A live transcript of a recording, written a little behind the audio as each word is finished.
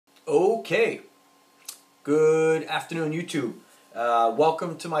Okay, good afternoon YouTube.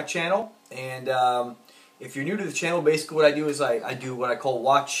 Welcome to my channel, and if you're new to the channel, basically what I do is I do what I call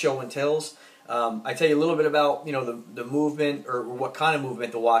watch show and tells. I tell you a little bit about the movement or what kind of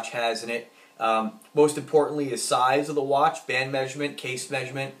movement the watch has in it. Most importantly is size of the watch, band measurement, case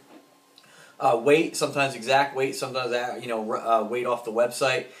measurement, weight, sometimes exact weight, sometimes weight off the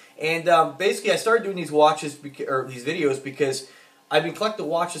website. And basically I started doing these watches or these videos because I've been collecting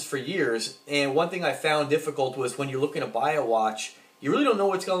watches for years, and one thing I found difficult was when you're looking to buy a watch, you really don't know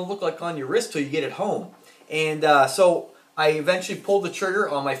what it's going to look like on your wrist till you get it home. And so I eventually pulled the trigger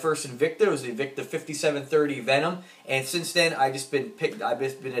on my first Invicta. It was the Invicta 5730 Venom, and since then I've just been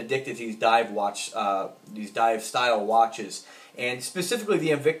addicted to these these dive style watches, and specifically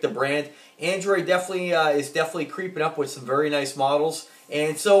the Invicta brand. Android definitely is definitely creeping up with some very nice models.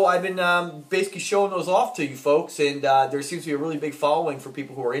 And so I've been basically showing those off to you folks, and there seems to be a really big following for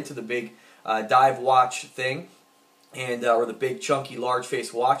people who are into the big dive watch thing, and or the big chunky large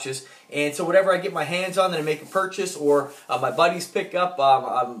face watches. And so whatever I get my hands on, then I make a purchase, or my buddies pick up,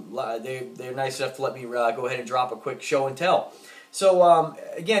 they're nice enough to let me go ahead and drop a quick show and tell. So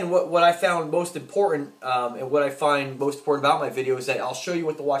again, what I found most important, and what I find most important about my video is that I'll show you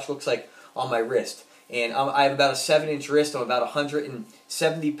what the watch looks like on my wrist. And I have about a 7-inch wrist. I'm about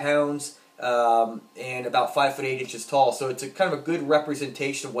 170 pounds and about 5 foot 8 inches tall. So it's a kind of a good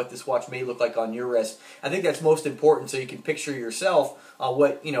representation of what this watch may look like on your wrist. I think that's most important, so you can picture yourself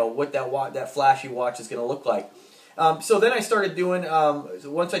what that flashy watch is going to look like. So then I started doing,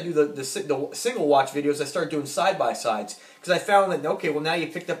 once I do the single watch videos, I started doing side-by-sides. Because I found that, okay, well now you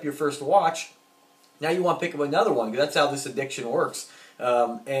picked up your first watch, now you want to pick up another one, because that's how this addiction works.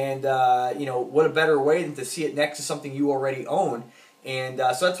 What a better way than to see it next to something you already own. And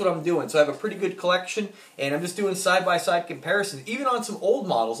so that's what I'm doing. So I have a pretty good collection, and I'm just doing side-by-side comparisons, even on some old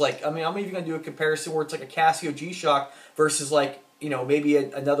models. Like, I'm even going to do a comparison where it's like a Casio G-Shock versus maybe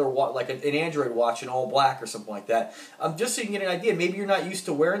another watch, like an Android watch in all black or something like that. Just so you can get an idea. Maybe you're not used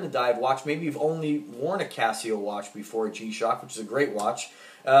to wearing the dive watch. Maybe you've only worn a Casio watch before, a G-Shock, which is a great watch.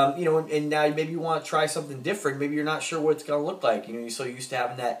 And now maybe you want to try something different. Maybe you're not sure what it's going to look like. You're so used to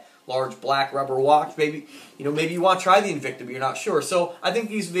having that large black rubber watch. Maybe maybe you want to try the Invicta, but you're not sure. So I think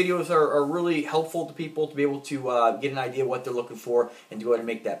these videos are really helpful to people to be able to get an idea of what they're looking for and to go ahead and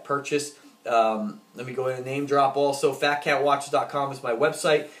make that purchase. Let me go ahead and name drop also. FatCatWatches.com is my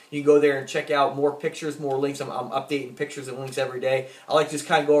website. You can go there and check out more pictures, more links. I'm updating pictures and links every day. I like to just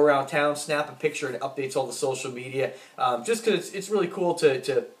kind of go around town, snap a picture, and it updates all the social media. Just because it's really cool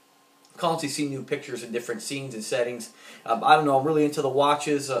to constantly see new pictures in different scenes and settings. I don't know, I'm really into the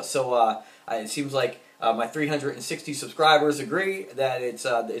watches, it seems like my 360 subscribers agree that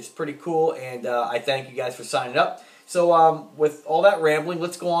it's pretty cool, and I thank you guys for signing up. So with all that rambling,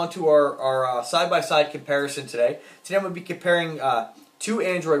 let's go on to our side-by-side comparison today. Today I'm going to be comparing two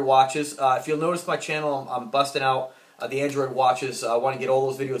Android watches. If you'll notice my channel, I'm busting out the Android watches. I want to get all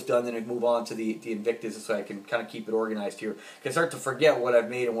those videos done, then I move on to the Invictus so I can kind of keep it organized here. I can start to forget what I've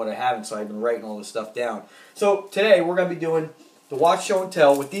made and what I haven't, so I've been writing all this stuff down. So today we're going to be doing the watch show and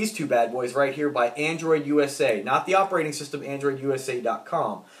tell with these two bad boys right here by Android USA, not the operating system,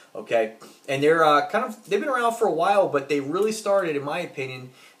 AndroidUSA.com. Okay, and they're they've been around for a while, but they really started, in my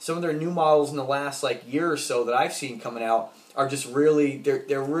opinion, some of their new models in the last year or so that I've seen coming out are just really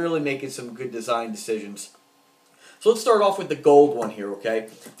they're really making some good design decisions. So let's start off with the gold one here, okay?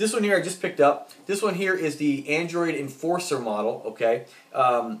 This one here I just picked up. This one here is the Android Enforcer model, okay?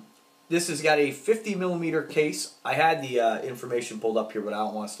 This has got a 50mm case. I had the information pulled up here, but I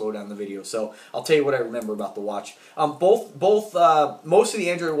don't want to slow down the video, so I'll tell you what I remember about the watch. Most of the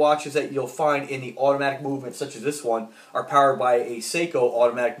Android watches that you'll find in the automatic movement, such as this one, are powered by a Seiko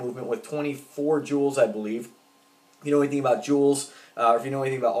automatic movement with 24 joules, I believe. If you know anything about joules, or if you know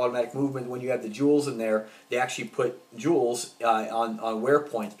anything about automatic movement, when you have the joules in there, they actually put joules on wear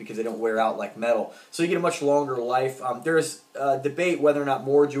points because they don't wear out like metal. So you get a much longer life. There's debate whether or not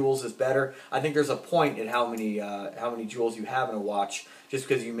more joules is better. I think there's a point in how many joules you have in a watch. Just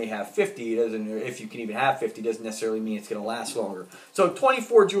because you may have 50, if you can even have 50, doesn't necessarily mean it's going to last longer. So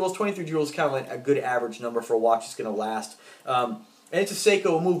 24 joules, 23 joules is kind of a good average number for a watch that's going to last. And it's a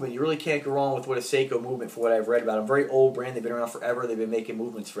Seiko movement. You really can't go wrong with what a Seiko movement for what I've read about. A very old brand. They've been around forever. They've been making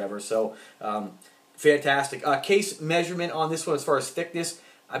movements forever. So, fantastic. Case measurement on this one as far as thickness,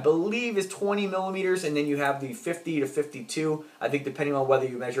 I believe is 20mm, and then you have the 50 to 52. I think depending on whether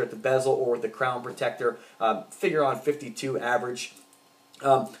you measure at the bezel or with the crown protector, figure on 52 average.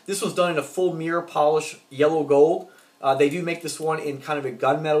 This was done in a full mirror polish yellow gold. They do make this one in kind of a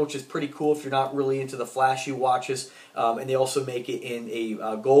gunmetal, which is pretty cool if you're not really into the flashy watches. And they also make it in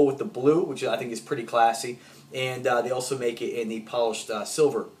a gold with the blue, which I think is pretty classy. And they also make it in the polished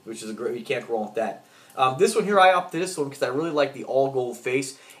silver, which is a great, you can't go wrong with that. This one here, I opted this one because I really like the all gold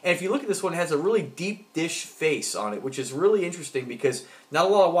face. And if you look at this one, it has a really deep dish face on it, which is really interesting because not a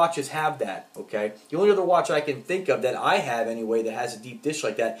lot of watches have that, okay? The only other watch I can think of that I have anyway that has a deep dish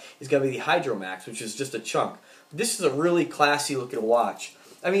like that is going to be the Hydromax, which is just a chunk. This is a really classy looking watch.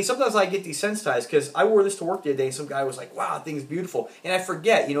 I mean, sometimes I get desensitized because I wore this to work the other day and some guy was like, wow, that thing's beautiful. And I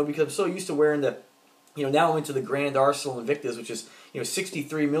forget, you know, because I'm so used to wearing the, you know, now I'm into the Grand Arsenal Invictus, which is, you know,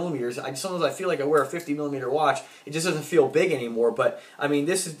 63 millimeters. Sometimes I feel like I wear a 50 millimeter watch. It just doesn't feel big anymore. But I mean,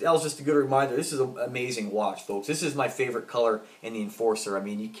 that was just a good reminder. This is an amazing watch, folks. This is my favorite color in the Enforcer. I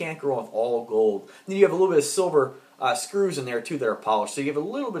mean, you can't go wrong with all gold. Then you have a little bit of silver screws in there too that are polished, so you have a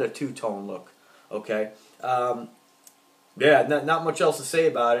little bit of two-tone look. Okay. Yeah, not much else to say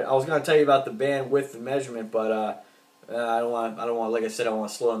about it. I was going to tell you about the band width and measurement, but I don't want. Like I said, I don't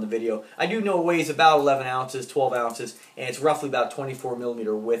want to slow down the video. I do know it weighs about 11 ounces, 12 ounces, and it's roughly about 24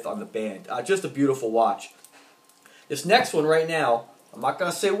 millimeter width on the band. Just a beautiful watch. This next one right now, I'm not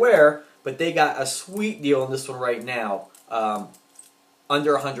going to say where, but they got a sweet deal on this one right now,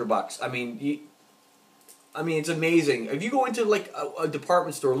 under $100. I mean, it's amazing. If you go into like a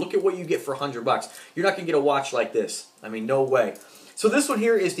department store, look at what you get for $100. You're not going to get a watch like this. I mean, no way. So this one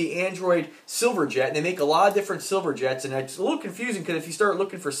here is the Android Silverjet, and they make a lot of different Silverjets, and it's a little confusing because if you start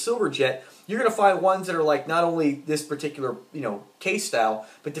looking for Silverjet, you're going to find ones that are like not only this particular, you know, case style,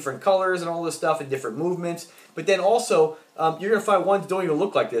 but different colors and all this stuff and different movements. But then also, you're going to find ones that don't even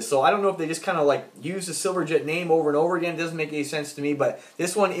look like this. So I don't know if they just kind of like use the Silverjet name over and over again. It doesn't make any sense to me, but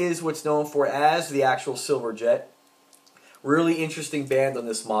this one is what's known for as the actual Silverjet. Really interesting band on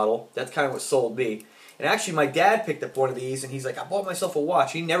this model. That's kind of what sold me. And actually, my dad picked up one of these, and he's like, I bought myself a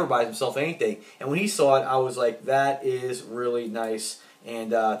watch. He never buys himself anything. And when he saw it, I was like, that is really nice.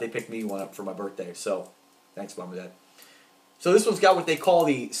 And they picked me one up for my birthday. So, thanks, Mom and Dad. So this one's got what they call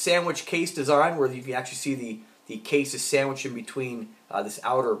the sandwich case design, where you can actually see the case is sandwiched in between this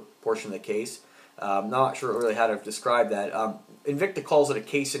outer portion of the case. I'm not sure really how to describe that. Invicta calls it a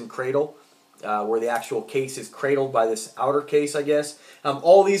case and cradle, where the actual case is cradled by this outer case, I guess.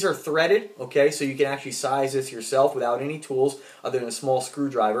 All these are threaded, okay, so you can actually size this yourself without any tools other than a small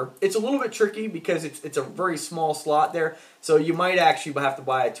screwdriver. It's a little bit tricky because it's a very small slot there, so you might actually have to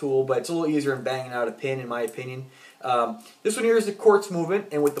buy a tool, but it's a little easier than banging out a pin, in my opinion. This one here is the quartz movement,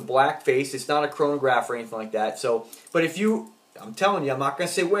 and with the black face, it's not a chronograph or anything like that. So, but if you, I'm telling you, I'm not going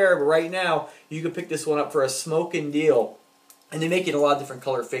to say where, but right now, you can pick this one up for a smoking deal. And they make it in a lot of different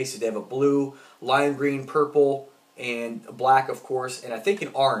color faces. They have a blue, lime green, purple, and black, of course, and I think an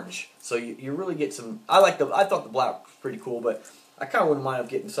orange. So you really get some. I thought the black was pretty cool, but I kind of wouldn't mind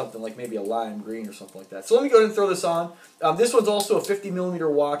getting something like maybe a lime green or something like that. So let me go ahead and throw this on. This one's also a 50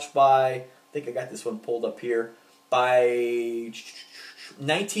 millimeter watch by, I think I got this one pulled up here, by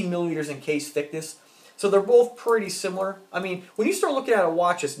 19 millimeters in case thickness. So they're both pretty similar. I mean, when you start looking at a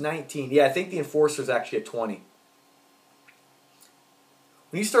watch that's 19, yeah, I think the Enforcer is actually a 20.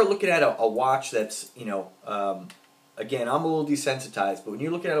 When you start looking at a watch that's, you know, again, I'm a little desensitized, but when you're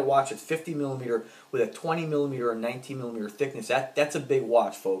looking at a watch that's 50 millimeter with a 20 millimeter or 19 millimeter thickness, that's a big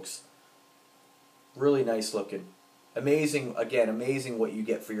watch, folks. Really nice looking. Amazing, again, amazing what you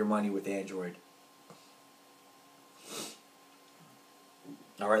get for your money with Android.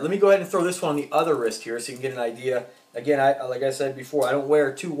 All right, let me go ahead and throw this one on the other wrist here so you can get an idea. Again, like I said before, I don't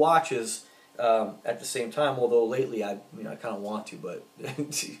wear two watches at the same time, although lately I kind of want to, but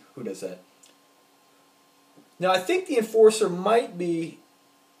who does that? Now I think the Enforcer might be,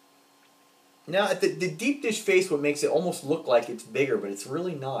 now the deep dish face what makes it almost look like it's bigger, but it's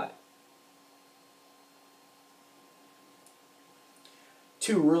really not.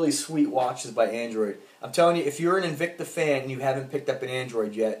 Two really sweet watches by Android. I'm telling you, if you're an Invicta fan and you haven't picked up an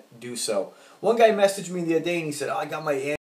Android yet, do so. One guy messaged me the other day and he said, oh, I got my